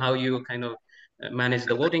include how you kind of manage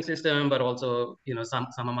the voting system, but also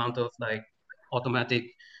some amount of like automatic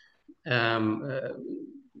how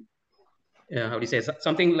do you say,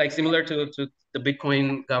 something like similar to the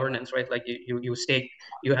Bitcoin governance, right? Like you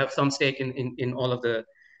have some stake in all of the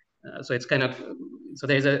so it's kind of, so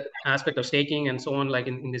there's a aspect of staking and so on, like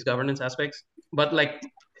in these governance aspects, but like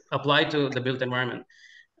applied to the built environment.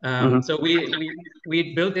 So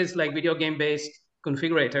we built this like video game based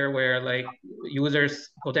configurator where like users,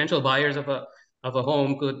 potential buyers of a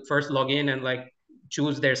home could first log in and like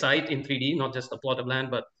choose their site in 3D, not just a plot of land,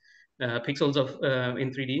 but pixels of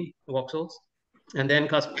in 3D voxels, and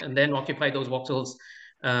then occupy those voxels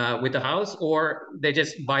with the house, or they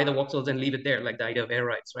just buy the voxels and leave it there, like the idea of air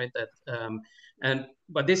rights, right? That And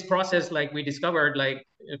but this process, like we discovered, like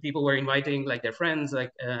people were inviting like their friends,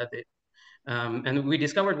 like and we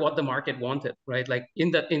discovered what the market wanted, right? Like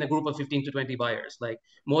in a group of 15 to 20 buyers, like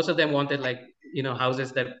most of them wanted like, you know,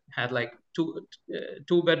 houses that had like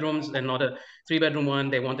two bedrooms and not a 3-bedroom one.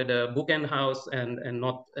 They wanted a bookend house and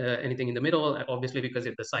not anything in the middle, obviously, because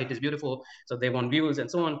if the site is beautiful, so they want views and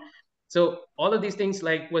so on. So all of these things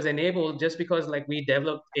like was enabled just because like we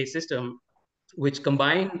developed a system which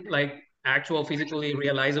combined like actual physically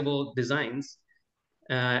realizable designs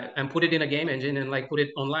and put it in a game engine and like put it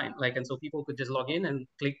online, like, and so people could just log in and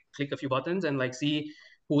click a few buttons and like see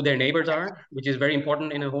who their neighbors are, which is very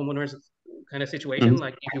important in a homeowners kind of situation.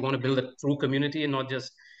 Like if you want to build a true community and not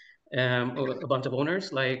just a bunch of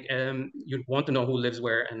owners, like you want to know who lives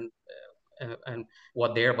where and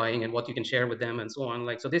what they're buying and what you can share with them and so on.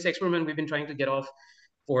 Like, so this experiment we've been trying to get off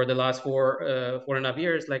for the last 4.5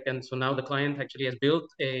 years, like, and so now the client actually has built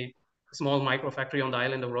a small micro factory on the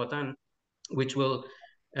island of Roatan, which will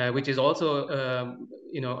which is also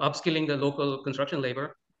you know, upskilling the local construction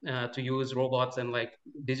labor to use robots and like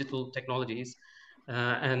digital technologies.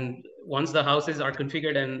 And once the houses are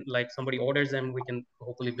configured and like somebody orders them, we can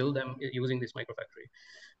hopefully build them using this microfactory.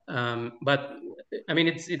 But I mean,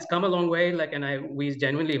 it's come a long way, like, and we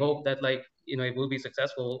genuinely hope that, like, you know, it will be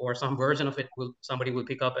successful, or some version of it will, somebody will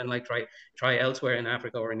pick up and like try elsewhere in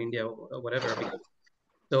Africa or in India or whatever. Because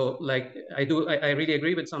so, like, I really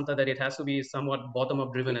agree with Samta that it has to be somewhat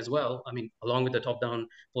bottom-up driven as well. I mean, along with the top-down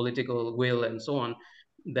political will and so on.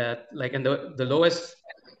 That, like, and the lowest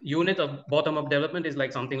unit of bottom-up development is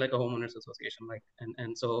like something like a homeowners association, like,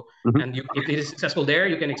 and so, and you, if it is successful there,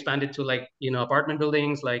 you can expand it to, like, you know, apartment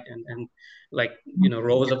buildings, like, and like, you know,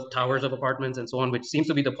 rows of towers of apartments and so on, which seems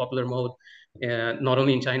to be the popular mode, not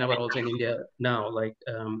only in China but also in India now. Like,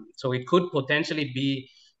 so it could potentially be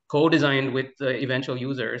co-designed with the eventual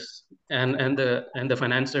users and the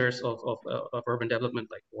financiers of urban development,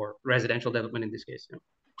 like, or residential development in this case. Yeah.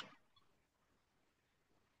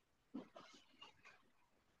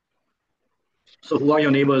 So who are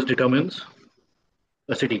your neighbors determines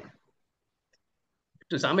a city.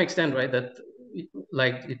 To some extent, right? That,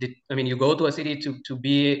 like, I mean, you go to a city to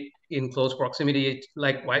be in close proximity.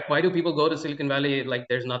 Like, why do people go to Silicon Valley? Like,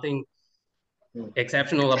 there's nothing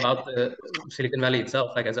exceptional about the Silicon Valley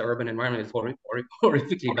itself. Like, as an urban environment, it's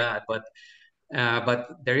horrifically bad. But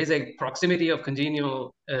there is a proximity of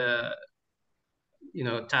congenial, you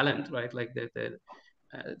know, talent, right? Like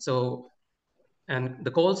so, and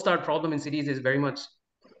the cold start problem in cities is very much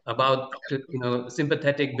about, you know,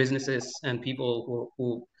 sympathetic businesses and people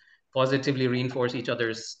who positively reinforce each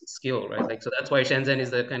other's skill, right? Like, so that's why Shenzhen is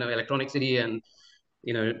the kind of electronic city, and,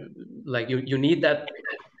 you know, like you need that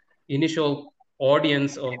initial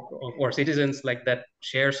audience or citizens, like, that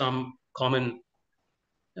share some common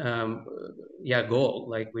goal,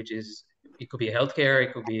 like, which is, it could be healthcare,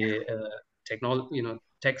 it could be technology, you know,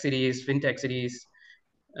 tech cities, fintech cities.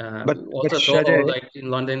 But Also Soho, Shajay, like in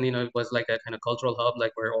London, you know, it was like a kind of cultural hub,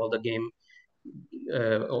 like where all the game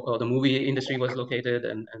or the movie industry was located,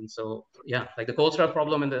 and so, yeah, like the cold start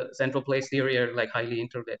problem and the central place theory are like highly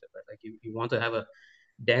interrelated, right? Like, you want to have a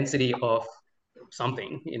density of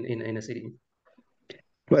something in a city.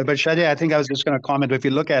 but Shajay, I think I was just going to comment.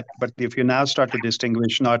 But if you now start to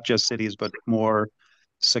distinguish not just cities, but more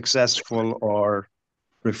successful or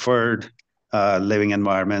preferred living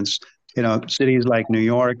environments, you know, cities like New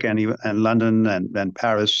York and London and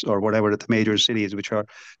Paris or whatever, the major cities, which are,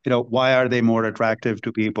 you know, why are they more attractive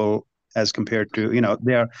to people as compared to, you know,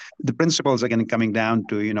 the principles again coming down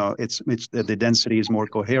to, you know, it's the density is more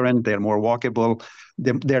coherent, they're more walkable,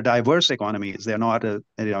 they're diverse economies. They're not you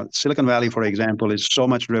know, Silicon Valley, for example, is so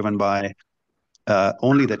much driven by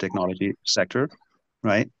only the technology sector,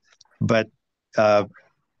 right? But uh,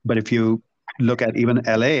 but if you look at even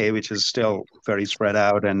LA, which is still very spread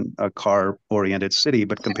out and a car-oriented city,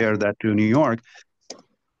 but compare that to New York,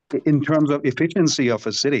 in terms of efficiency of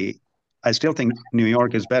a city, I still think New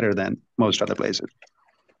York is better than most other places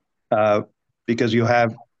because you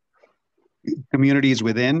have communities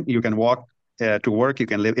within. You can walk to work. You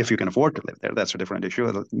can live if you can afford to live there. That's a different issue.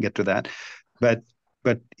 I'll get to that, but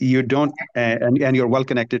you don't, and you're well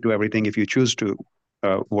connected to everything if you choose to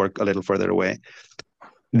work a little further away.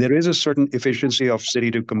 There is a certain efficiency of city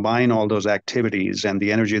to combine all those activities and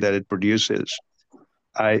the energy that it produces.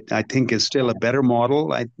 I think is still a better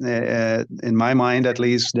model, in my mind at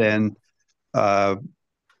least, than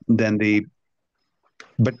the.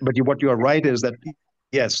 But what you are right is that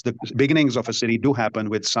yes, the beginnings of a city do happen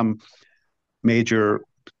with some major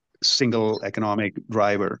single economic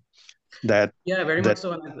driver, that Yeah, very much that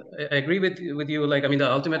so. And I agree with you. Like, I mean,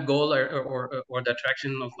 the ultimate goal or the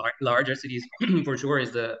attraction of larger cities for sure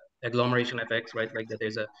is the agglomeration effects, right? Like that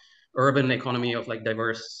there's a urban economy of like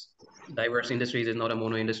diverse industries. Is not a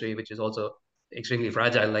mono industry, which is also extremely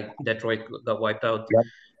fragile. Like Detroit got wiped out Yep.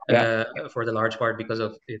 Yeah. for the large part because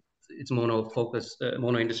of its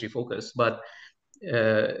mono industry focus. But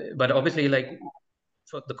obviously, like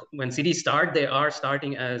when cities start, they are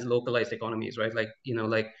starting as localized economies, right? Like,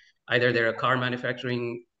 like either they're a car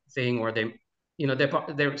manufacturing thing, or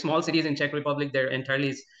they're small cities in Czech Republic. They're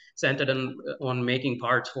entirely centered on making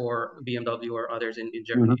parts for BMW or others in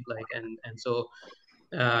Germany. Mhm. Like, and so,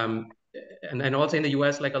 um, and also in the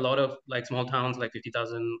US, like a lot of like small towns, like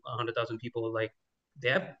 50,000, 100,000 people, like they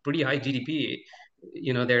have pretty high GDP.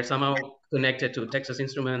 They're somehow connected to Texas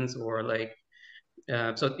Instruments or like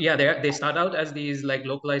so yeah, they start out as these like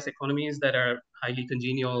localized economies that are highly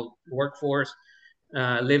congenial workforce,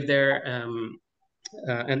 live there,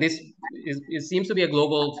 and this it seems to be a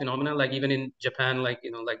global phenomenon. Like even in Japan, like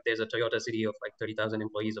like there's a Toyota city of like 30,000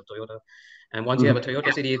 employees of Toyota, and once you have a Mhm.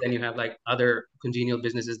 Toyota city, then you have like other congenial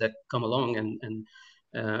businesses that come along,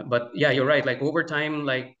 but yeah, you're right. Like over time,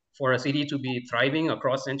 like for a city to be thriving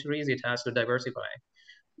across centuries, it has to diversify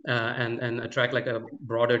and attract like a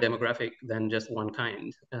broader demographic than just one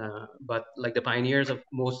kind. But like the pioneers of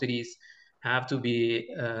most cities have to be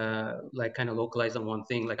like kind of localized on one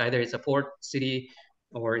thing. Like either it's a port city,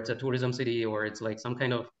 or it's a tourism city, or it's like some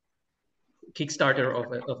kind of kickstarter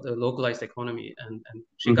of the localized economy. And Mhm.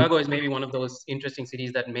 Chicago is maybe one of those interesting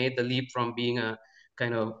cities that made the leap from being a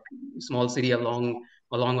kind of small city along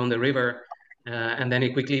on the river, and then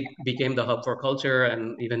it quickly became the hub for culture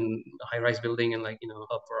and even high-rise building and like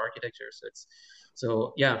hub for architecture.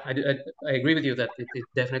 So yeah, I agree with you that it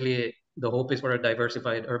definitely, the hope is for a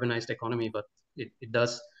diversified urbanized economy, but it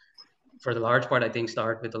does for the large part, I think,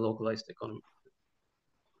 start with the localized economy.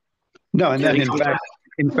 No, and So I then think Samta,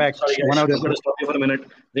 in fact, sorry one guys, of the I'm going to stop you for a minute.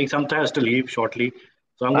 I think Samta has to leave shortly.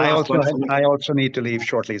 So I'm going I to ask also one. I also need to leave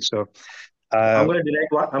shortly. So I'm uh, going to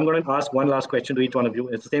direct one. I'm going to ask one last question to each one of you.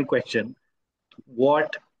 It's the same question.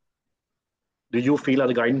 What do you feel are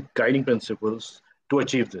the guiding principles to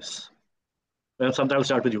achieve this? And Samta, I'll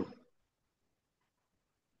start with you.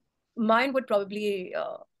 Mine would probably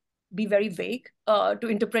be very vague to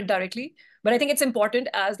interpret directly, but I think it's important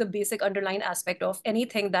as the basic underlying aspect of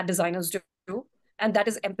anything that designers do, and that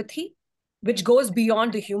is empathy, which goes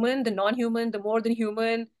beyond the human, the non-human, the more than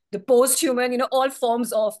human, the post-human, all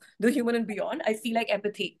forms of the human and beyond. I feel like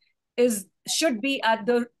empathy is should be at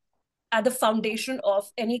the foundation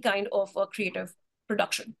of any kind of creative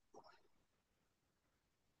production.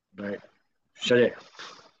 Right. Shajay.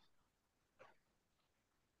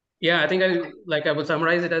 Yeah, I think I would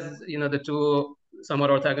summarize it as the two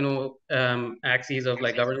somewhat orthogonal axes of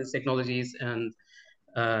like governance technologies and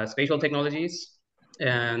spatial technologies,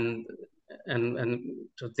 and and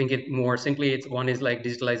to think it more simply, it's one is like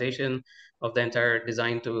digitalization of the entire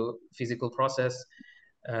design to physical process,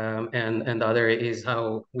 and the other is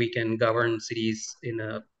how we can govern cities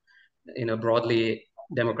in a broadly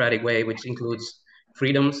democratic way, which includes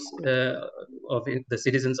freedoms of the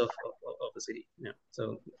citizens of the city. Yeah.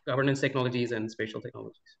 So governance technologies and spatial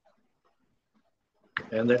technologies.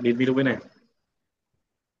 And that lead me to Vinay.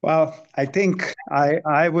 well, I think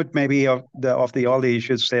I would maybe of the all the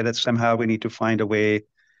issues say that somehow we need to find a way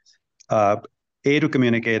uh, to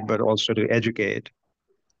communicate, but also to educate.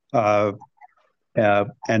 Uh,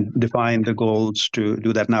 and define the goals to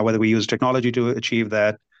do that. Now, whether we use technology to achieve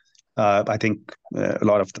that, I think a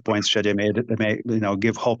lot of the points Shajay made may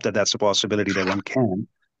give hope that that's a possibility that one can.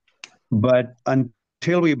 But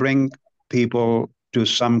until we bring people to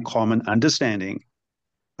some common understanding,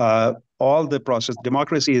 all the process,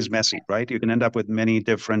 democracy is messy, right? You can end up with many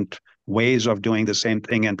different ways of doing the same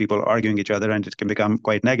thing and people arguing each other, and it can become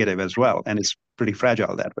quite negative as well. And it's pretty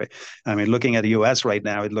fragile that way. I mean, looking at the US right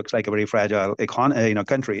now, it looks like a very fragile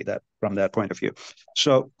country that from that point of view.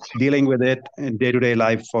 So dealing with it in day-to-day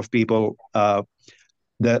life of people, a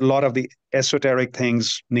lot of the esoteric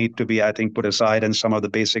things need to be, I think, put aside, and some of the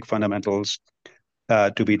basic fundamentals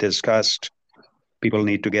to be discussed. People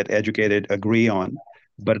need to get educated, agree on.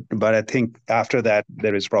 But I think after that,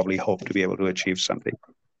 there is probably hope to be able to achieve something.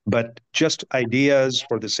 But just ideas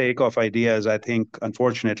for the sake of ideas, I think,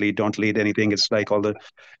 unfortunately, don't lead anything. It's like all the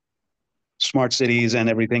smart cities and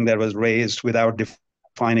everything that was raised without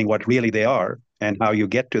defining what really they are and how you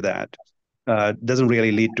get to that doesn't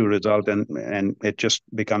really lead to result, and it just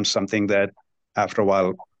becomes something that after a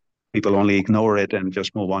while people only ignore it and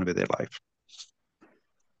just move on with their life.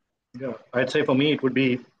 Yeah, I'd say for me it would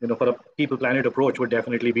be, for a people planet approach would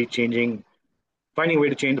definitely be changing finding a way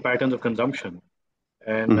to change the patterns of consumption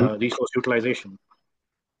and Mhm. resource utilization.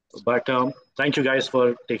 But thank you guys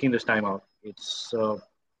for taking this time out. It's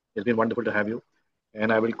been wonderful to have you,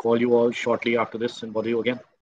 and I will call you all shortly after this and bother you again.